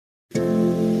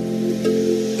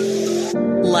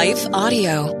Life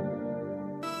Audio.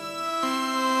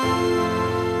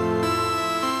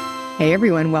 Hey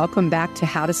everyone, welcome back to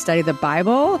How to Study the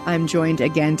Bible. I'm joined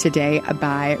again today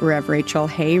by Rev Rachel.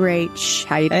 Hey Rach,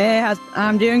 how you doing? Hey,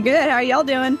 I'm doing good. How are y'all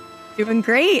doing? Doing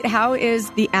great. How is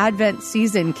the Advent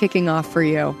season kicking off for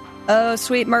you? Oh,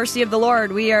 sweet mercy of the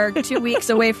Lord. We are 2 weeks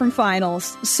away from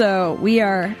finals, so we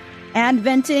are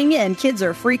adventing and kids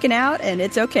are freaking out and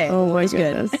it's okay. Oh my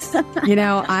goodness. Good. You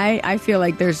know, I feel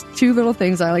like there's two little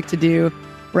things I like to do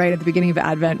right at the beginning of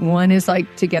Advent. One is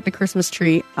like to get the Christmas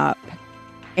tree up.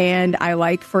 And I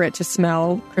like for it to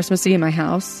smell Christmassy in my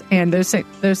house. And those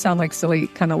sound like silly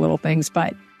kind of little things,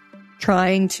 but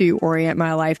trying to orient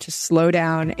my life to slow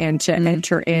down and to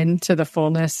enter into the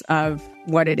fullness of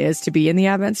what it is to be in the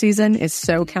Advent season is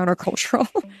so countercultural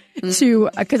to,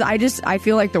 because I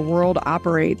feel like the world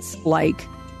operates like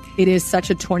it is such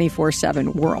a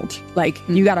 24/7 world. Like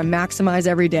you got to maximize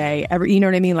every day, you know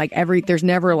what I mean? Like there's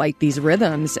never like these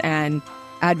rhythms, and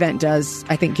Advent does,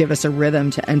 I think, give us a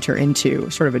rhythm to enter into,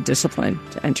 sort of a discipline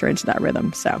to enter into that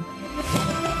rhythm. So.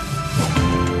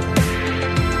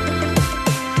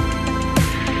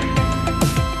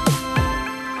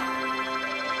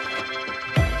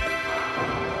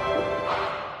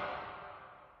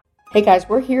 Hey guys,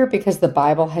 we're here because the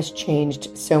Bible has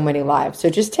changed so many lives. So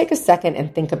just take a second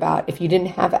and think about if you didn't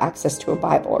have access to a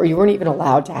Bible or you weren't even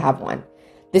allowed to have one.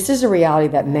 This is a reality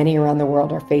that many around the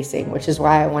world are facing, which is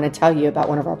why I want to tell you about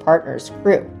one of our partners,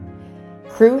 Cru.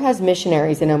 Cru has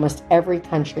missionaries in almost every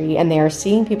country, and they are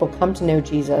seeing people come to know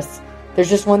Jesus. There's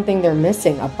just one thing they're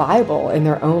missing, a Bible in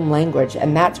their own language,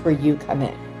 and that's where you come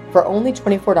in. For only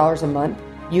 $24 a month,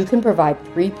 you can provide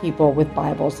 3 people with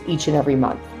Bibles each and every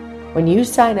month. When you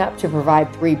sign up to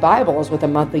provide 3 Bibles with a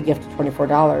monthly gift of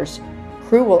 $24,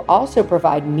 Cru will also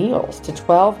provide meals to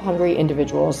 12 hungry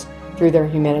individuals through their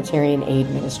humanitarian aid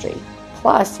ministry.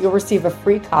 Plus, you'll receive a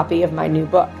free copy of my new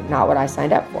book, Not What I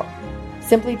Signed Up For.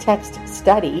 Simply text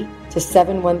STUDY to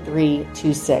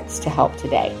 71326 to help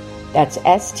today. That's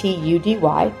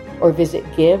STUDY, or visit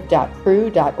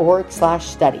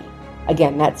give.cru.org/study.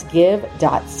 Again, that's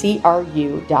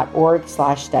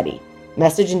give.cru.org/study.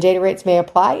 Message and data rates may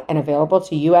apply and available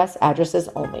to U.S. addresses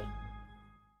only.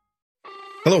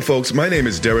 Hello, folks. My name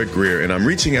is Derek Greer, and I'm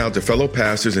reaching out to fellow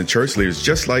pastors and church leaders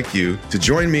just like you to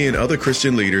join me and other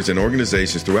Christian leaders and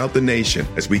organizations throughout the nation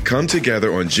as we come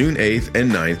together on June 8th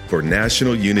and 9th for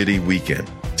National Unity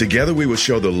Weekend. Together, we will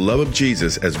show the love of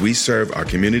Jesus as we serve our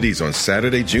communities on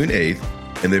Saturday, June 8th,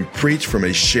 and then preach from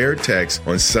a shared text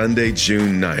on Sunday,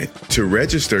 June 9th. To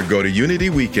register, go to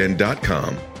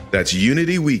unityweekend.com. That's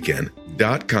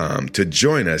unityweekend.com to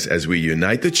join us as we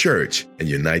unite the church and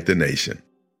unite the nation.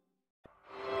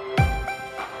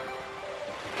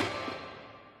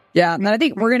 Yeah, and I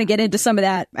think we're going to get into some of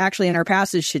that actually in our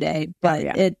passage today,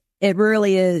 but it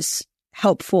really is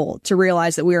helpful to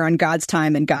realize that we are on God's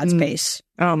time and God's pace.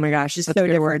 Oh my gosh, it's so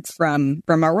different from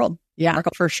our world. Yeah,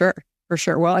 for sure. For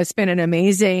sure. Well, it's been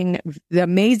the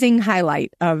amazing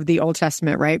highlight of the Old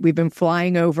Testament, right? We've been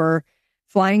flying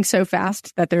so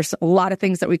fast that there's a lot of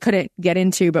things that we couldn't get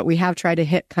into, but we have tried to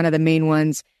hit kind of the main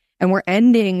ones. And we're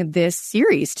ending this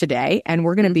series today, and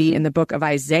we're going to be in the book of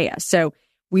Isaiah. So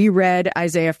we read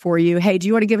Isaiah for you. Hey, do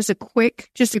you want to give us a quick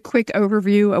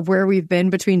overview of where we've been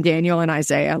between Daniel and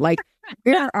Isaiah? Like,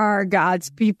 where are God's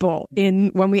people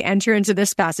when we enter into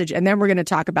this passage? And then we're going to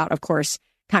talk about, of course,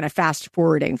 kind of fast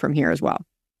forwarding from here as well.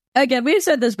 Again, we've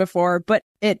said this before, but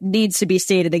it needs to be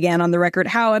stated again on the record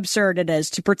how absurd it is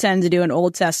to pretend to do an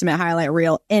Old Testament highlight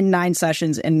reel in 9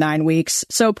 sessions in 9 weeks.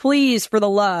 So please, for the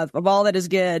love of all that is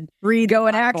good, go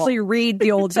and actually read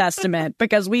the Old Testament,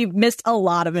 because we've missed a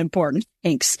lot of important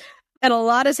things. And a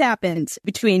lot has happened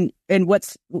between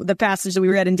what's the passage that we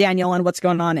read in Daniel and what's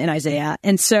going on in Isaiah.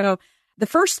 And so the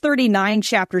first 39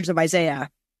 chapters of Isaiah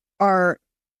are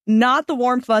not the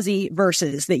warm, fuzzy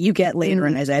verses that you get later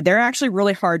in Isaiah. They're actually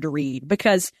really hard to read,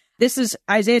 because this is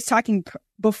Isaiah's talking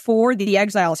before the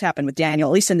exiles happened with Daniel,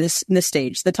 at least in this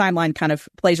stage. The timeline kind of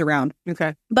plays around.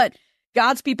 Okay. But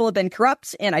God's people have been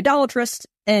corrupt and idolatrous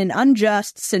and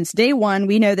unjust since day one.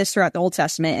 We know this throughout the Old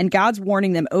Testament, and God's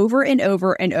warning them over and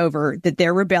over and over that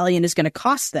their rebellion is going to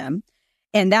cost them.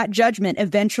 And that judgment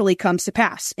eventually comes to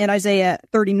pass. In Isaiah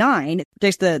 39,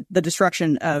 there's the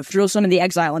destruction of Jerusalem and the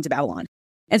exile into Babylon.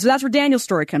 And so that's where Daniel's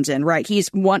story comes in, right? He's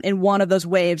in one of those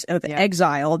waves of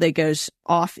exile that goes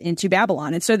off into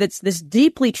Babylon. And so that's this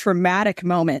deeply traumatic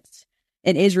moment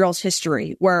in Israel's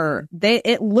history where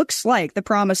it looks like the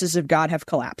promises of God have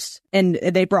collapsed and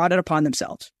they brought it upon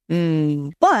themselves.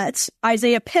 But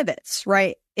Isaiah pivots,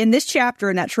 right? In this chapter,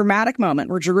 in that traumatic moment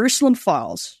where Jerusalem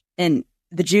falls and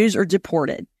the Jews are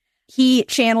deported, he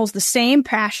channels the same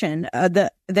passion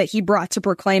that he brought to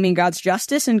proclaiming God's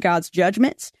justice and God's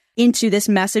judgments into this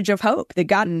message of hope that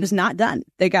God is not done,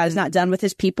 that God is not done with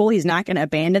his people. He's not going to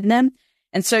abandon them.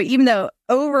 And so even though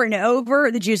over and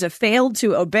over the Jews have failed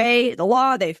to obey the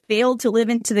law, they've failed to live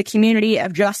into the community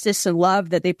of justice and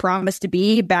love that they promised to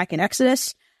be back in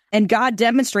Exodus, and God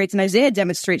demonstrates, and Isaiah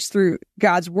demonstrates through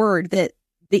God's word, that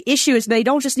the issue is they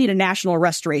don't just need a national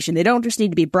restoration. They don't just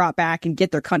need to be brought back and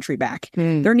get their country back.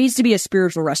 There needs to be a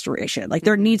spiritual restoration. Like,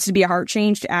 there needs to be a heart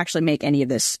change to actually make any of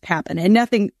this happen. And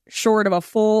nothing short of a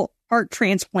full heart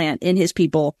transplant in his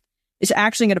people is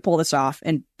actually going to pull this off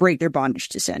and break their bondage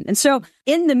to sin. And so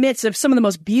in the midst of some of the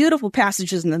most beautiful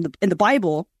passages in the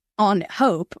Bible on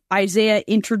hope, Isaiah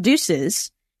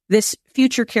introduces this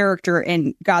future character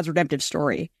in God's redemptive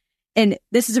story. And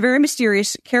this is a very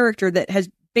mysterious character that has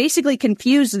basically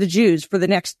confused the Jews for the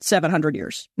next 700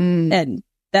 years. And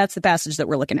that's the passage that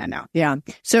we're looking at now. Yeah.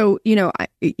 So, you know,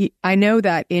 I know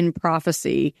that in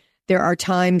prophecy, there are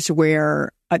times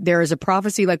where there is a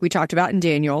prophecy like we talked about in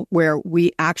Daniel, where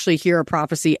we actually hear a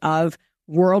prophecy of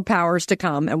world powers to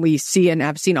come, and we see and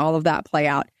have seen all of that play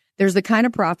out. There's the kind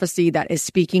of prophecy that is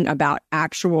speaking about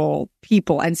actual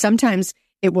people. And sometimes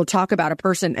it will talk about a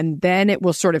person, and then it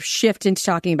will sort of shift into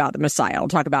talking about the Messiah. It'll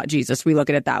talk about Jesus. We look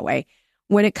at it that way.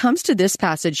 When it comes to this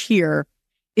passage here,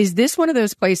 is this one of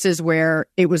those places where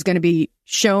it was going to be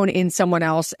shown in someone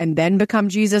else and then become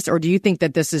Jesus? Or do you think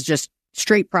that this is just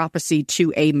straight prophecy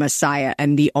to a Messiah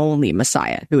and the only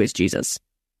Messiah, who is Jesus?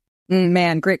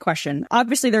 Man, great question.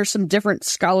 Obviously, there's some different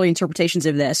scholarly interpretations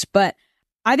of this, but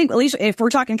I think, at least if we're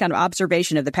talking kind of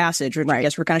observation of the passage, which I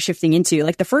guess we're kind of shifting into,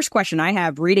 like, the first question I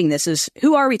have reading this is,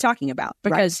 who are we talking about?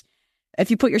 Because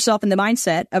if you put yourself in the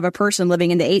mindset of a person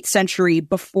living in the 8th century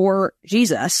before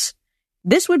Jesus,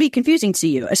 this would be confusing to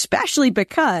you, especially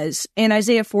because in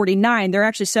Isaiah 49, there are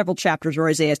actually several chapters where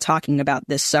Isaiah is talking about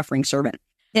this suffering servant.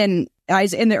 And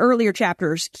in the earlier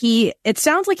chapters, it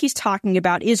sounds like he's talking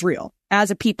about Israel as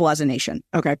a people, as a nation.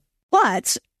 Okay.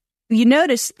 But you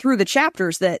notice through the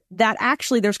chapters that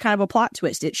actually there's kind of a plot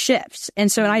twist. It shifts. And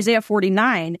so in Isaiah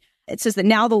 49, it says that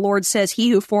now the Lord says, he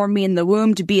who formed me in the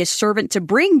womb to be a servant, to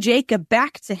bring Jacob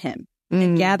back to him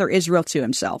and gather Israel to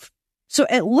himself. So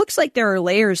it looks like there are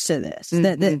layers to this,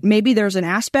 that maybe there's an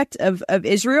aspect of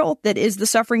Israel that is the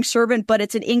suffering servant, but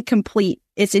it's an incomplete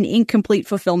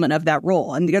fulfillment of that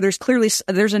role. And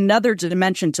there's another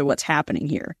dimension to what's happening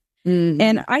here.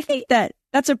 And I think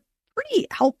that's a pretty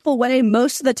helpful way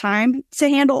most of the time to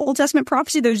handle Old Testament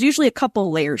prophecy. There's usually a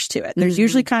couple layers to it. There's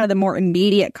usually kind of the more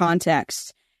immediate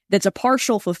context that's a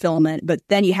partial fulfillment, but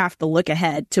then you have to look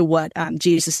ahead to what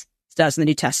Jesus does in the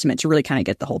New Testament to really kind of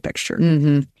get the whole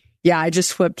picture. Yeah, I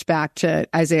just flipped back to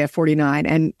Isaiah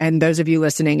 49, and those of you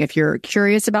listening, if you're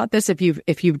curious about this, if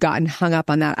you've gotten hung up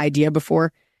on that idea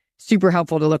before, super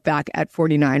helpful to look back at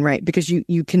 49, right? Because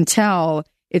you can tell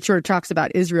it sort of talks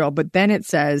about Israel, but then it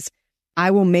says,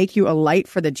 I will make you a light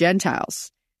for the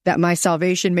Gentiles, that my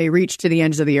salvation may reach to the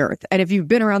ends of the earth. And if you've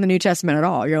been around the New Testament at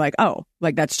all, you're like, oh,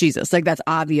 like, that's Jesus. Like, that's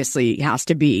obviously has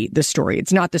to be the story.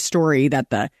 It's not the story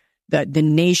that the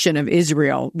nation of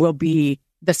Israel will be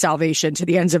the salvation to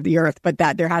the ends of the earth, but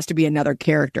that there has to be another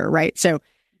character, right? So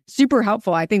super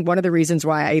helpful. I think one of the reasons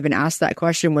why I even asked that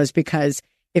question was because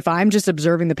if I'm just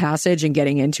observing the passage and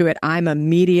getting into it, I'm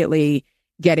immediately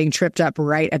getting tripped up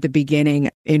right at the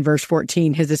beginning in verse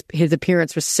 14. His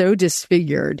appearance was so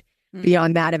disfigured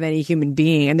beyond that of any human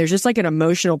being. And there's just like an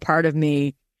emotional part of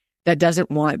me that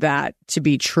doesn't want that to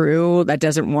be true, that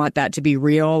doesn't want that to be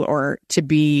real, or to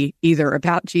be either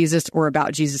about Jesus or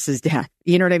about Jesus's death.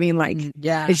 You know what I mean? Like,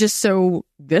 it's just so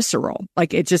visceral.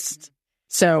 Like, it just,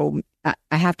 so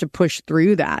I have to push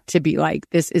through that to be like,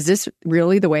 is this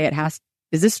really the way it has?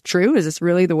 Is this true? Is this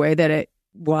really the way that it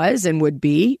was and would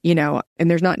be? You know, and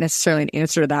there's not necessarily an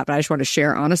answer to that, but I just want to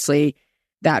share honestly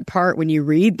that part when you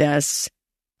read this,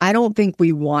 I don't think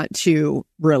we want to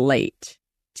relate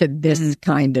to this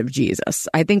kind of Jesus.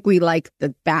 I think we like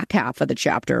the back half of the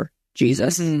chapter,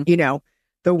 Jesus, you know,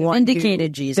 the one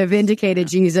vindicated Jesus, the vindicated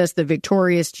Jesus, the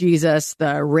victorious Jesus,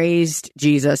 the raised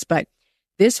Jesus. But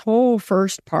this whole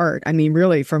first part, I mean,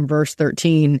 really from verse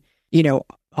 13, you know,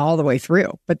 all the way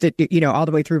through, but all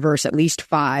the way through verse at least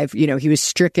 5, you know, he was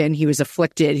stricken, he was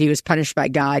afflicted, he was punished by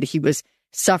God, he was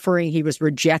suffering, he was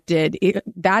rejected.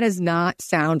 That does not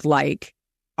sound like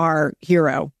our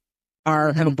hero,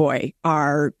 our homeboy,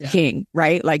 our king,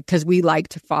 right? Like, because we like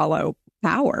to follow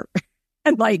power.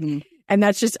 And like, and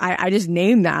that's just, I just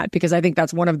named that because I think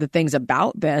that's one of the things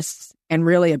about this and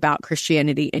really about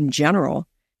Christianity in general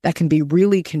that can be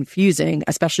really confusing,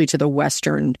 especially to the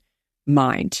Western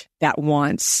mind that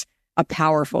wants a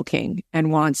powerful king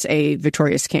and wants a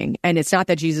victorious king. And it's not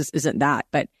that Jesus isn't that,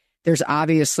 but there's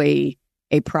obviously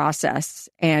a process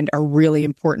and a really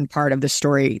important part of the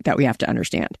story that we have to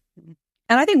understand.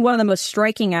 And I think one of the most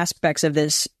striking aspects of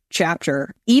this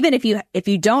chapter, even if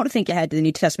you don't think ahead to the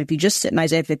New Testament, if you just sit in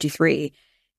Isaiah 53,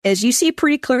 is you see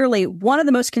pretty clearly one of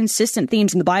the most consistent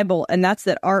themes in the Bible, and that's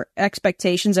that our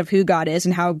expectations of who God is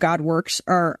and how God works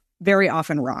are very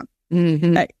often wrong.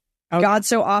 Mm-hmm. God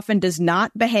so often does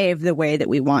not behave the way that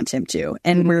we want him to.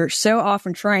 And we're so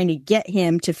often trying to get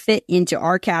him to fit into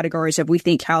our categories of we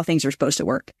think how things are supposed to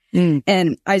work.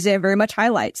 And Isaiah very much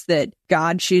highlights that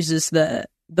God chooses the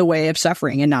way of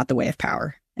suffering and not the way of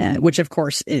power, which of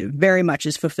course it very much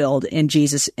is fulfilled in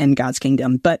Jesus and God's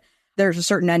kingdom. But there's a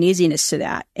certain uneasiness to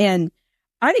that. And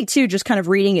I think too, just kind of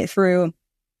reading it through,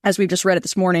 as we've just read it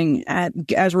this morning,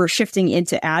 as we're shifting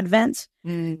into Advent,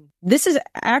 this is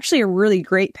actually a really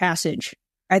great passage,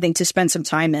 I think, to spend some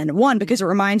time in. One, because it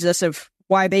reminds us of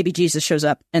why baby Jesus shows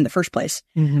up in the first place.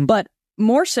 But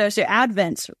more so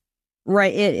Advent,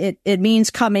 right? It means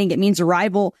coming, it means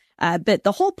arrival. But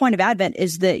the whole point of Advent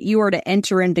is that you are to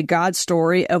enter into God's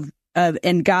story of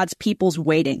and God's people's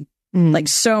waiting. Like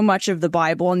so much of the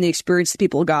Bible and the experience of the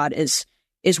people of God is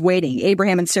waiting.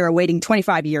 Abraham and Sarah waiting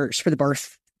 25 years for the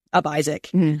birth of Isaac.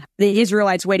 The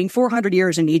Israelites waiting 400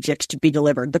 years in Egypt to be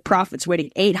delivered. The prophets waiting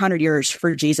 800 years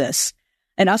for Jesus,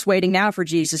 and us waiting now for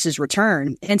Jesus'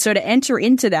 return. And so to enter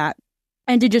into that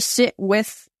and to just sit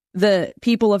with the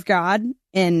people of God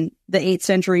in the 8th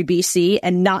century BC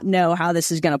and not know how this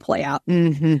is going to play out,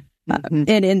 and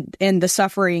in the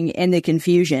suffering and the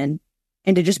confusion,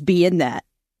 and to just be in that.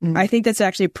 I think that's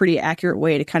actually a pretty accurate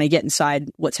way to kind of get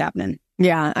inside what's happening.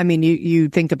 Yeah. I mean, you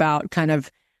think about kind of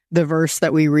the verse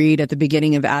that we read at the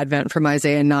beginning of Advent from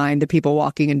Isaiah 9, the people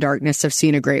walking in darkness have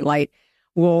seen a great light.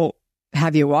 Well,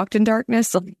 have you walked in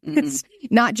darkness? It's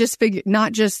not just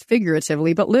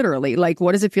figuratively, but literally. Like,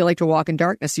 what does it feel like to walk in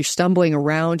darkness? You're stumbling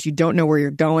around. You don't know where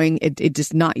you're going.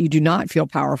 You do not feel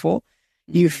powerful.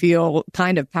 You feel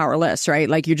kind of powerless, right?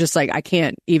 Like you're just like, I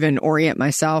can't even orient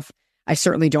myself. I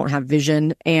certainly don't have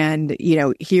vision. And,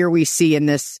 here we see in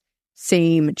this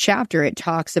same chapter, it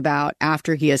talks about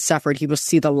after he has suffered, he will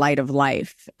see the light of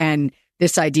life. And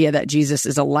this idea that Jesus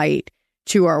is a light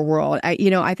to our world.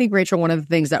 I think, Rachel, one of the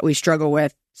things that we struggle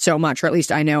with so much, or at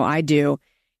least I know I do,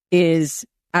 is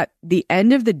at the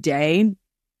end of the day,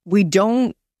 we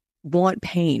don't want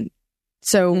pain.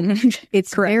 So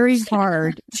it's very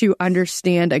hard to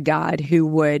understand a God who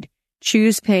would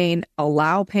choose pain,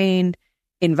 allow pain,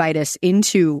 invite us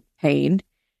into pain,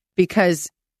 because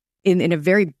in a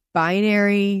very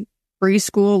binary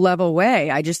preschool level way,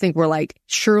 I just think we're like,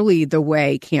 surely the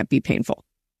way can't be painful.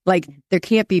 Like there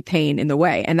can't be pain in the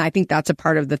way. And I think that's a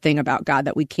part of the thing about God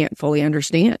that we can't fully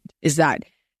understand, is that,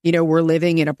 we're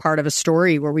living in a part of a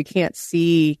story where we can't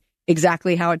see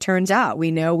exactly how it turns out. We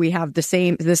know we have the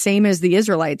same as the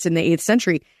Israelites in the 8th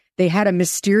century. They had a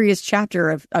mysterious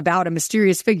chapter about a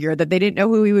mysterious figure that they didn't know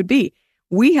who he would be.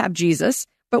 We have Jesus,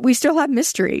 but we still have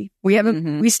mystery.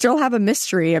 We still have a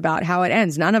mystery about how it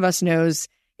ends. None of us knows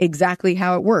exactly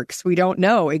how it works. We don't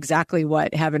know exactly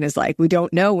what heaven is like. We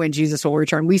don't know when Jesus will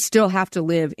return. We still have to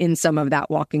live in some of that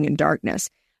walking in darkness,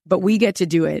 but we get to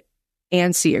do it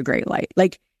and see a great light.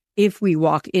 Like if we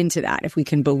walk into that, if we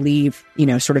can believe,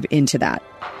 sort of into that.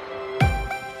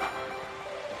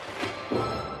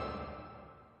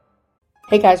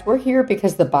 Hey guys, we're here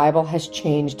because the Bible has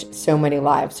changed so many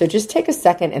lives. So just take a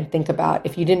second and think about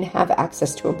if you didn't have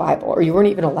access to a Bible or you weren't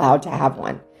even allowed to have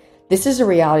one. This is a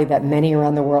reality that many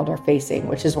around the world are facing,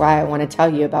 which is why I want to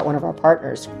tell you about one of our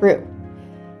partners, Cru.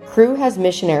 Cru has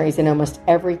missionaries in almost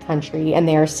every country, and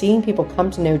they are seeing people come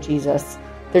to know Jesus.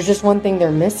 There's just one thing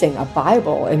they're missing, a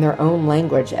Bible in their own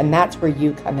language, and that's where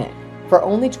you come in. For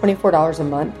only $24 a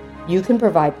month, you can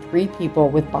provide 3 people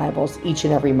with Bibles each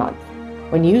and every month.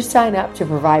 When you sign up to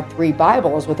provide 3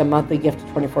 Bibles with a monthly gift of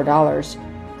 $24,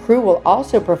 Cru will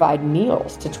also provide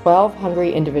meals to 12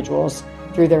 hungry individuals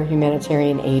through their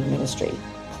humanitarian aid ministry.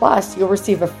 Plus, you'll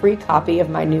receive a free copy of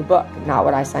my new book, Not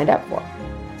What I Signed Up For.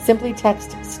 Simply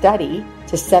text STUDY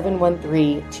to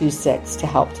 71326 to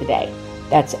help today.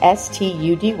 That's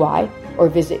STUDY, or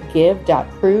visit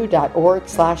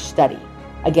give.cru.org/study.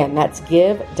 Again, that's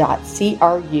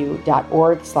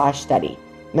give.cru.org/study.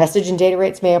 Message and data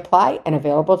rates may apply and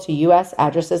available to U.S.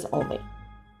 addresses only.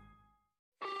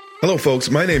 Hello, folks.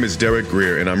 My name is Derek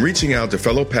Greer, and I'm reaching out to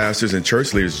fellow pastors and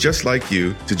church leaders just like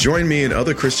you to join me and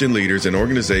other Christian leaders and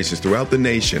organizations throughout the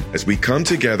nation as we come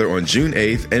together on June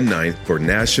 8th and 9th for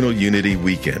National Unity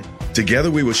Weekend. Together,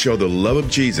 we will show the love of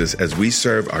Jesus as we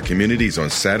serve our communities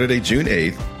on Saturday, June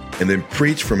 8th, and then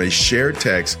preach from a shared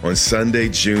text on Sunday,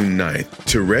 June 9th.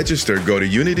 To register, go to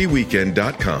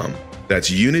unityweekend.com. That's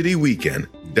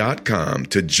unityweekend.com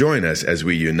to join us as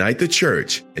we unite the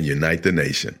church and unite the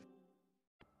nation.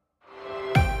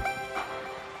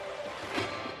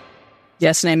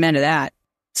 Yes, and amen to that.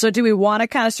 So do we want to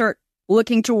kind of start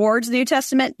looking towards the New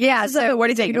Testament? Yeah. So what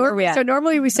do you think? So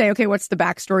normally we say, okay, what's the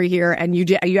backstory here? And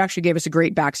you actually gave us a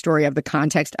great backstory of the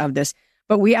context of this.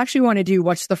 But we actually want to do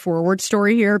what's the forward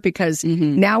story here, because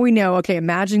now we know, okay,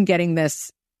 imagine getting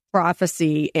this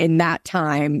prophecy in that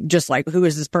time, just like who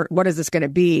is this, what is this going to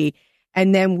be?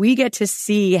 And then we get to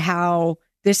see how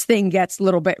this thing gets a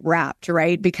little bit wrapped,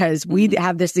 right? Because we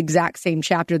have this exact same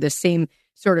chapter, the same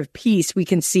sort of piece we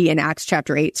can see in Acts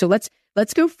chapter 8. So let's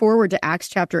go forward to Acts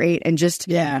chapter 8 and just,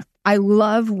 I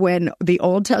love when the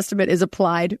Old Testament is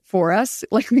applied for us.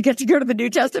 Like we get to go to the New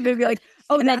Testament and be like,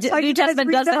 oh, and the New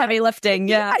Testament does the heavy lifting.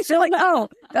 Yeah. I feel like, oh,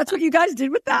 that's what you guys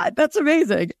did with that. That's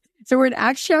amazing. So we're in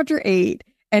Acts chapter 8.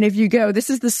 And if you go, this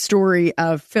is the story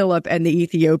of Philip and the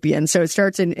Ethiopian. So it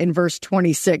starts in verse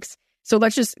 26. So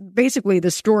let's just basically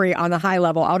the story on the high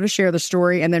level. I'll just share the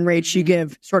story and then Rach, you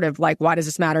give sort of like, why does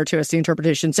this matter to us, the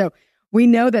interpretation. So we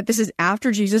know that this is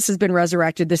after Jesus has been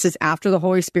resurrected. This is after the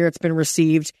Holy Spirit's been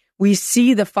received. We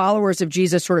see the followers of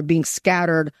Jesus sort of being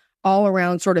scattered all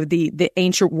around sort of the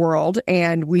ancient world.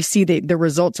 And we see the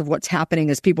results of what's happening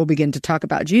as people begin to talk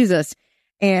about Jesus.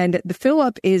 And the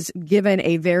Philip is given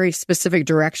a very specific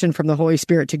direction from the Holy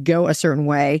Spirit to go a certain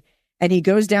way. And he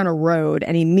goes down a road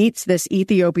and he meets this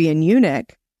Ethiopian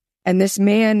eunuch. And this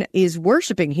man is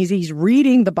worshiping. He's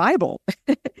reading the Bible.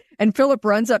 And Philip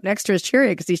runs up next to his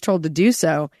chariot because he's told to do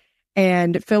so.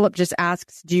 And Philip just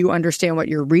asks, do you understand what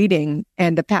you're reading?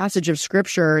 And the passage of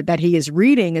scripture that he is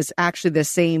reading is actually the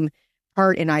same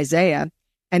part in Isaiah.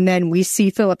 And then we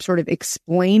see Philip sort of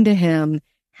explain to him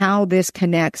how this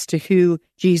connects to who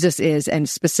Jesus is. And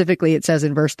specifically, it says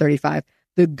in verse 35,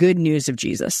 the good news of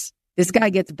Jesus. This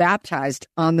guy gets baptized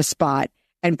on the spot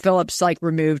and Philip's like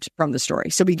removed from the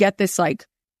story. So we get this like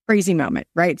crazy moment,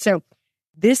 right? So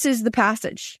this is the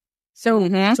passage. So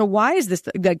why is this?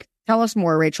 Like, tell us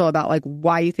more, Rachel, about like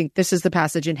why you think this is the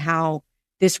passage and how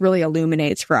this really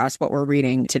illuminates for us what we're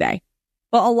reading today.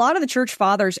 Well, a lot of the church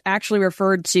fathers actually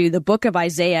referred to the book of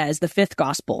Isaiah as the fifth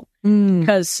gospel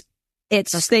because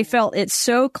they felt it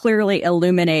so clearly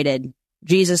illuminated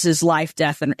Jesus's life,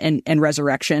 death, and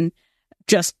resurrection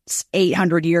just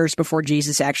 800 years before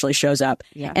Jesus actually shows up.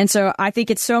 Yeah. And so I think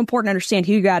it's so important to understand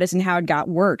who God is and how God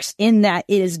works, in that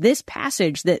it is this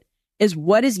passage that is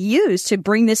what is used to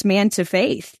bring this man to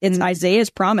faith. It's Isaiah's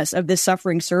promise of this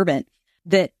suffering servant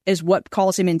that is what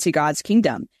calls him into God's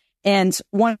kingdom. And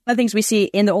one of the things we see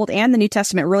in the Old and the New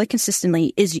Testament really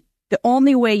consistently is the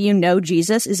only way you know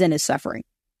Jesus is in his suffering.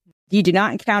 You do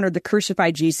not encounter the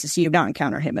crucified Jesus. You do not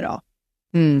encounter him at all.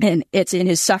 And it's in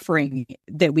his suffering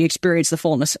that we experience the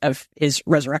fullness of his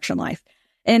resurrection life.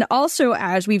 And also,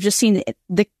 as we've just seen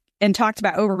and talked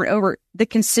about over and over, the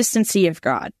consistency of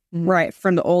God, right,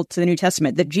 from the Old to the New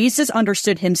Testament, that Jesus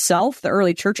understood himself. The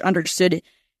early church understood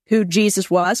who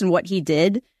Jesus was and what he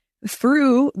did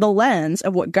through the lens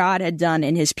of what God had done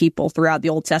in his people throughout the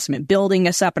Old Testament, building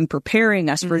us up and preparing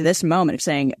us for this moment of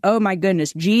saying, oh my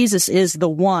goodness, Jesus is the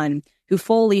one who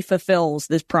fully fulfills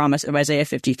this promise of Isaiah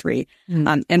 53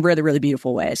 in really, really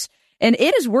beautiful ways. And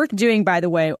it is worth doing, by the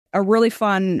way, a really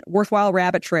fun, worthwhile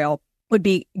rabbit trail would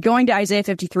be going to Isaiah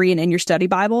 53 and in your study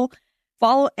Bible,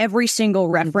 follow every single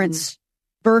reference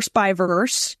verse by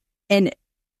verse, and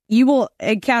you will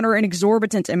encounter an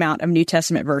exorbitant amount of New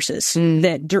Testament verses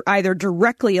that either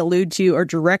directly allude to or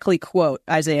directly quote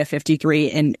Isaiah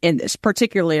 53, and this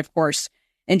particularly, of course,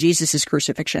 in Jesus'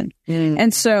 crucifixion.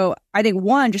 And so I think,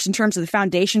 one, just in terms of the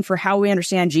foundation for how we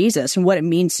understand Jesus and what it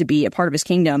means to be a part of his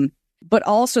kingdom, but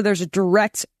also there's a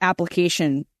direct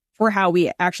application for how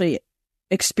we actually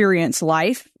experience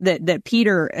life that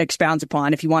Peter expounds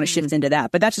upon, if you want to shift into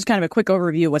that. But that's just kind of a quick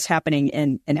overview of what's happening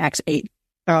in Acts 8.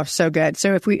 Oh, so good.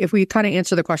 So if we kind of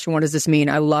answer the question, what does this mean?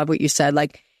 I love what you said.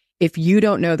 Like, if you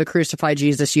don't know the crucified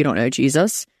Jesus, you don't know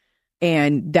Jesus.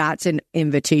 And that's an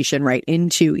invitation right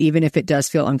into, even if it does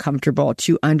feel uncomfortable,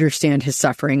 to understand his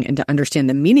suffering and to understand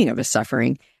the meaning of his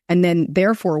suffering. And then,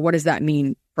 therefore, what does that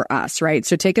mean for us, right?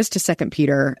 So take us to 2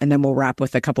 Peter, and then we'll wrap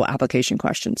with a couple of application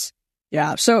questions.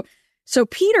 Yeah. So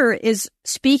Peter is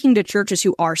speaking to churches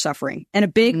who are suffering. And a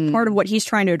big part of what he's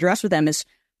trying to address with them is,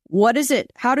 what is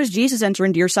it? How does Jesus enter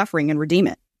into your suffering and redeem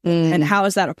it? And how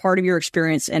is that a part of your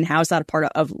experience? And how is that a part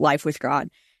of life with God?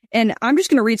 And I'm just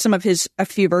going to read some of a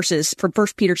few verses from 1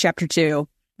 Peter chapter 2,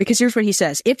 because here's what he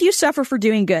says. If you suffer for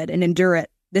doing good and endure it,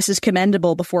 this is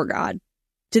commendable before God.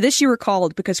 To this you were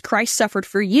called, because Christ suffered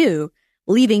for you,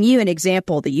 leaving you an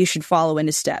example that you should follow in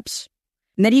his steps.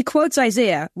 And then he quotes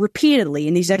Isaiah repeatedly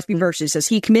in these next few verses, says,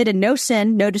 he committed no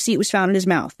sin, no deceit was found in his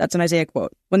mouth. That's an Isaiah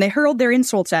quote. When they hurled their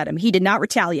insults at him, he did not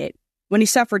retaliate. When he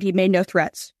suffered, he made no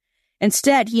threats.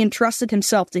 Instead, he entrusted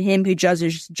himself to him who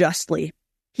judges justly.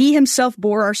 He himself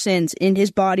bore our sins in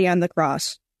his body on the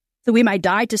cross, so we might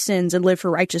die to sins and live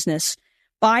for righteousness.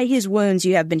 By his wounds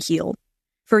you have been healed.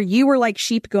 For you were like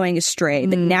sheep going astray,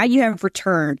 but now you have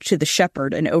returned to the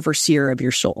shepherd and overseer of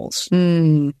your souls.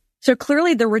 So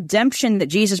clearly the redemption that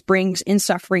Jesus brings in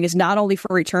suffering is not only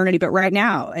for eternity, but right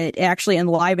now. It actually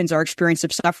enlivens our experience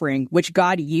of suffering, which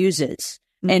God uses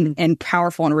in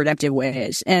powerful and redemptive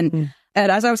ways. And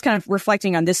as I was kind of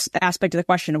reflecting on this aspect of the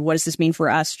question of what does this mean for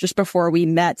us, just before we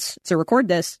met to record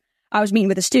this, I was meeting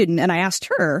with a student and I asked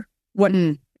her what,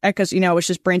 because, I was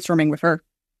just brainstorming with her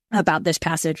about this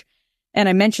passage. And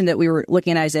I mentioned that we were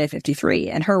looking at Isaiah 53,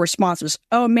 and her response was,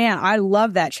 oh man, I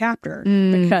love that chapter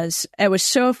because it was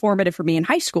so formative for me in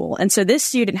high school. And so this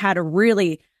student had a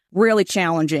really, really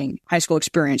challenging high school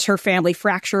experience. Her family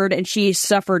fractured and she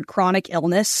suffered chronic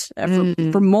illness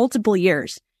for multiple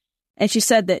years. And she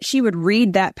said that she would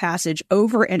read that passage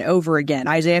over and over again,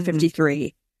 Isaiah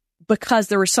 53, because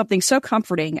there was something so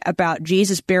comforting about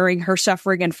Jesus bearing her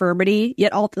suffering and infirmity,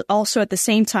 yet also at the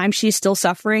same time, she's still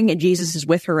suffering and Jesus is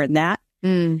with her in that.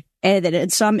 And that in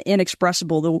some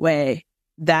inexpressible way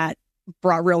that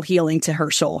brought real healing to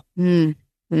her soul.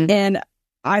 And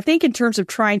I think in terms of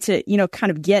trying to,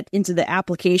 kind of get into the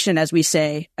application, as we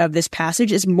say, of this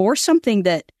passage is more something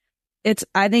that it's,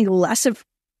 I think, less of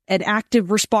an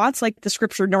active response like the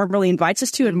scripture normally invites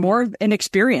us to, and more of an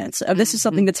experience of this is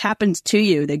something that's happened to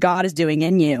you, that God is doing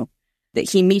in you, that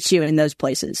he meets you in those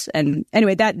places. And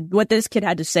anyway, what this kid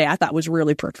had to say, I thought was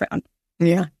really profound.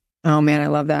 Yeah. Oh man, I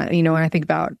love that. When I think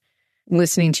about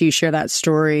listening to you share that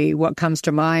story, what comes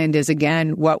to mind is,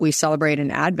 again, what we celebrate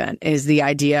in Advent is the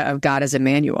idea of God as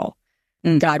Emmanuel,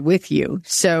 God with you.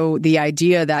 So the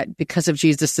idea that because of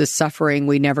Jesus' suffering,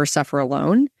 we never suffer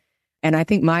alone. And I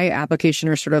think my application,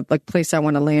 or sort of like place I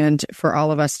want to land for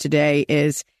all of us today,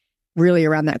 is really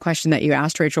around that question that you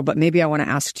asked, Rachel. But maybe I want to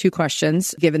ask two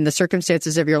questions, given the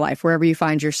circumstances of your life, wherever you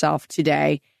find yourself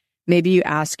today. Maybe you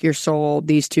ask your soul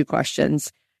these two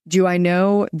questions. Do I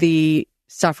know the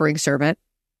suffering servant?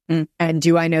 And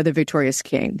do I know the victorious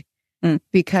king?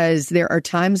 Because there are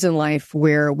times in life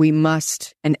where we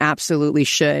must and absolutely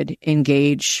should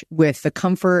engage with the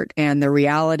comfort and the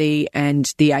reality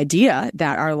and the idea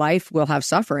that our life will have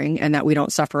suffering and that we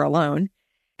don't suffer alone.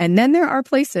 And then there are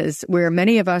places where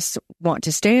many of us want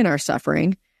to stay in our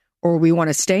suffering, or we want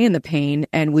to stay in the pain,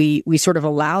 and we sort of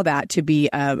allow that to be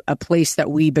a place that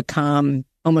we become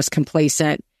almost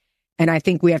complacent. And I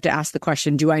think we have to ask the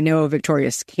question, do I know a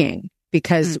victorious king?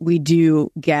 Because we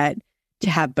do get to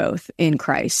have both in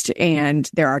Christ. And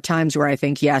there are times where I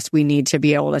think, yes, we need to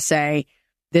be able to say,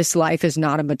 this life is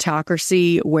not a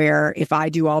meritocracy where if I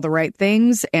do all the right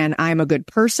things and I'm a good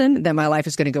person, then my life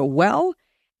is going to go well.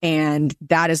 And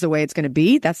that is the way it's going to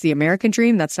be. That's the American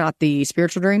dream. That's not the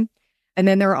spiritual dream. And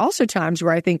then there are also times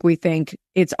where I think we think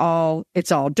it's all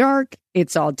dark,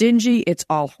 it's all dingy, it's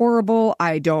all horrible.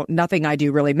 Nothing I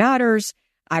do really matters.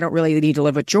 I don't really need to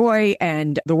live with joy,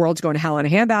 and the world's going to hell in a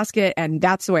handbasket, and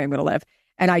that's the way I'm going to live.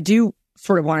 And I do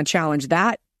sort of want to challenge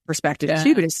that perspective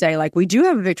too, to say, like, we do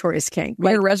have a victorious king.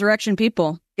 We're resurrection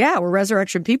people. Yeah, we're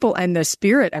resurrection people, and the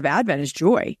spirit of Advent is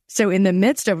joy. So in the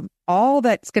midst of all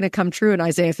that's going to come true in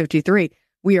Isaiah 53,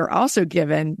 we are also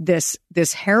given this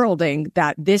heralding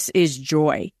that this is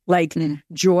joy. Like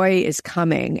joy is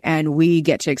coming, and we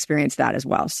get to experience that as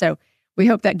well. So we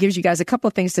hope that gives you guys a couple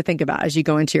of things to think about as you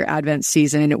go into your Advent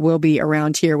season. We'll be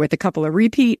around here with a couple of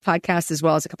repeat podcasts as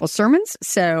well as a couple of sermons.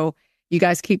 So you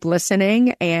guys keep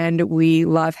listening, and we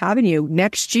love having you.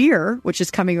 Next year, which is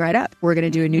coming right up, we're going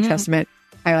to do a New Testament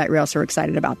highlight reel. So we're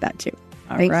excited about that too.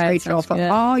 Thanks, Rachel, for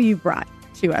all you brought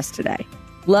to us today.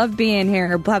 Love being here.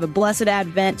 Have a blessed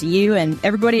Advent to you and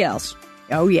everybody else.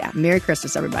 Oh yeah. Merry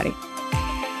Christmas, everybody.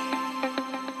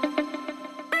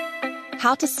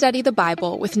 How to Study the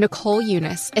Bible with Nicole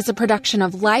Eunice is a production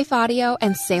of Life Audio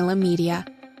and Salem Media.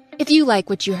 If you like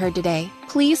what you heard today,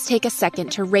 please take a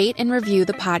second to rate and review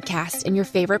the podcast in your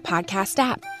favorite podcast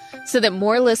app so that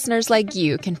more listeners like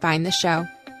you can find the show.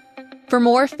 For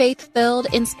more faith-filled,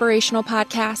 inspirational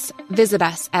podcasts, visit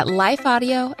us at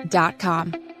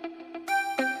lifeaudio.com.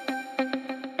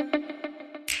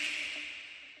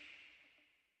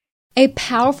 A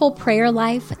powerful prayer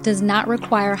life does not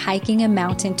require hiking a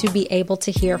mountain to be able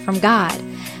to hear from God.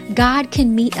 God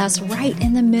can meet us right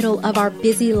in the middle of our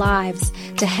busy lives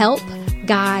to help,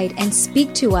 guide, and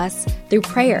speak to us through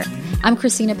prayer. I'm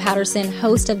Christina Patterson,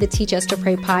 host of the Teach Us to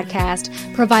Pray podcast,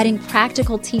 providing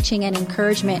practical teaching and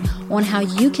encouragement on how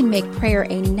you can make prayer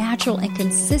a natural and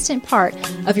consistent part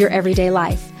of your everyday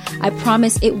life. I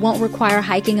promise it won't require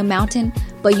hiking a mountain,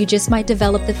 but you just might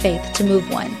develop the faith to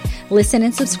move one. Listen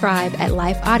and subscribe at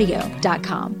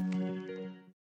lifeaudio.com.